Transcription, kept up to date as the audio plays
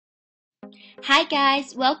Hi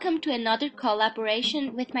guys, welcome to another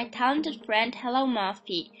collaboration with my talented friend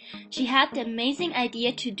HelloMaphie. She had the amazing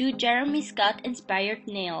idea to do Jeremy Scott inspired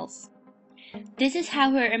nails. This is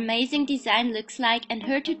how her amazing design looks like, and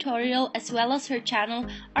her tutorial as well as her channel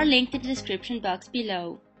are linked in the description box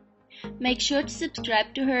below. Make sure to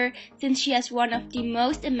subscribe to her since she has one of the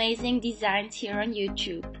most amazing designs here on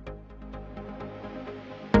YouTube.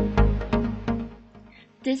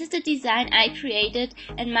 This is the design I created,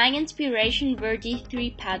 and my inspiration were these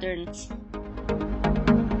 3 patterns.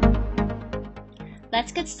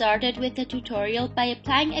 Let's get started with the tutorial by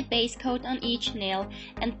applying a base coat on each nail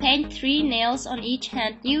and paint 3 nails on each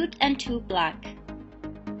hand nude and 2 black.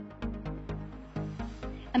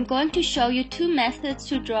 I'm going to show you 2 methods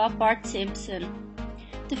to draw Bart Simpson.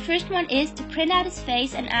 The first one is to print out his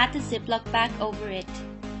face and add the Ziploc bag over it.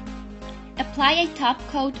 Apply a top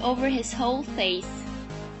coat over his whole face.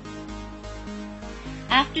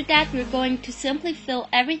 After that, we're going to simply fill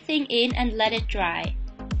everything in and let it dry.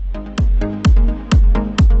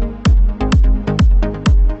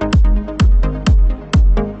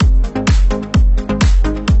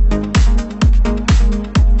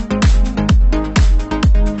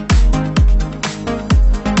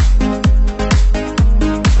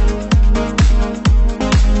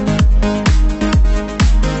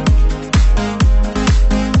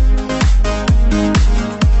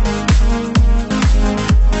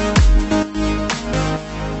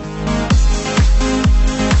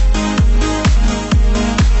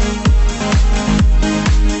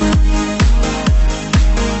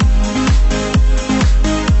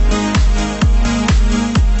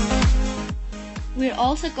 We're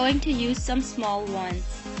also going to use some small ones.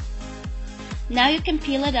 Now you can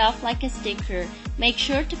peel it off like a sticker. Make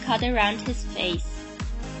sure to cut around his face.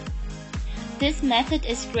 This method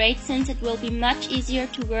is great since it will be much easier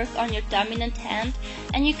to work on your dominant hand,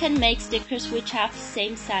 and you can make stickers which have the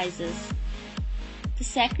same sizes. The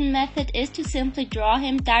second method is to simply draw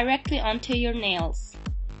him directly onto your nails.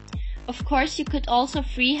 Of course, you could also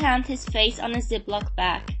freehand his face on a Ziploc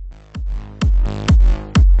bag.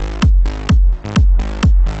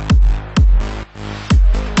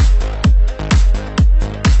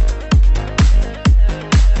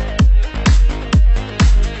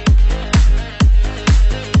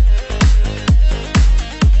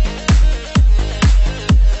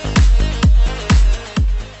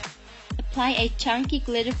 Apply a chunky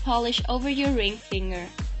glitter polish over your ring finger.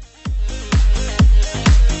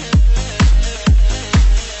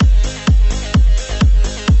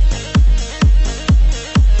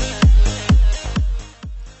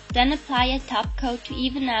 Then apply a top coat to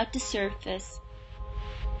even out the surface.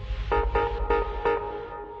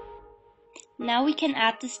 Now we can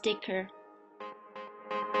add the sticker.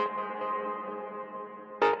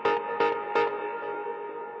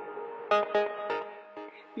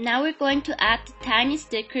 Now we're going to add the tiny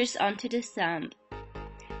stickers onto the thumb.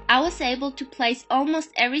 I was able to place almost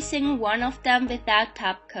every single one of them without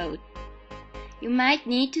top coat. You might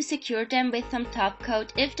need to secure them with some top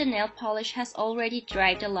coat if the nail polish has already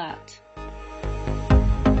dried a lot.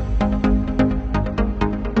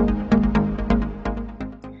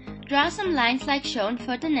 Draw some lines like shown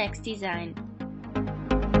for the next design.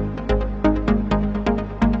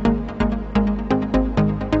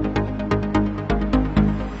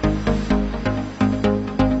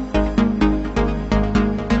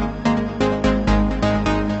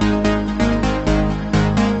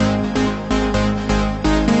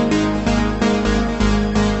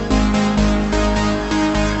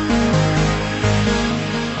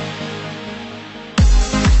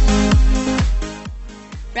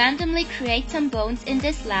 Randomly create some bones in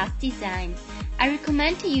this last design. I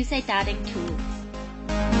recommend to use a dotting tool.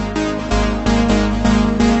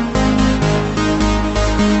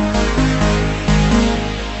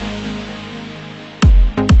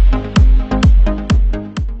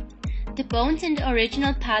 The bones in the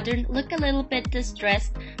original pattern look a little bit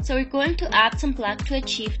distressed, so we're going to add some black to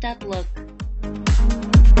achieve that look.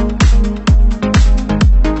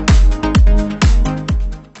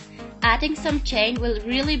 Adding some chain will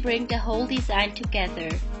really bring the whole design together.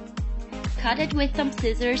 Cut it with some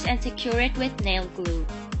scissors and secure it with nail glue.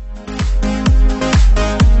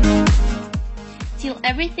 Seal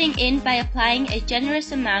everything in by applying a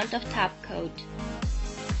generous amount of top coat.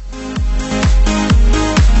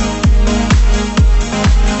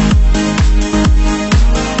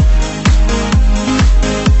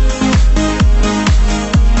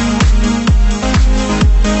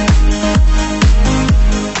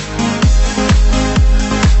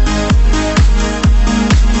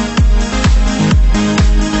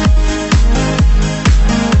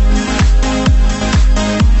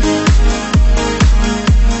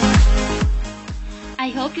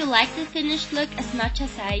 like the finished look as much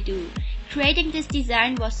as I do. Creating this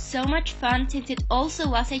design was so much fun since it also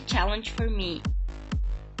was a challenge for me.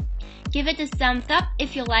 Give it a thumbs up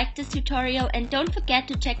if you liked this tutorial and don't forget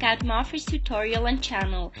to check out Maphie's tutorial and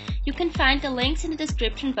channel. You can find the links in the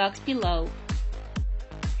description box below.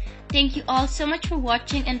 Thank you all so much for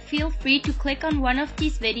watching and feel free to click on one of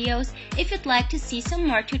these videos if you'd like to see some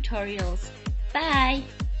more tutorials. Bye!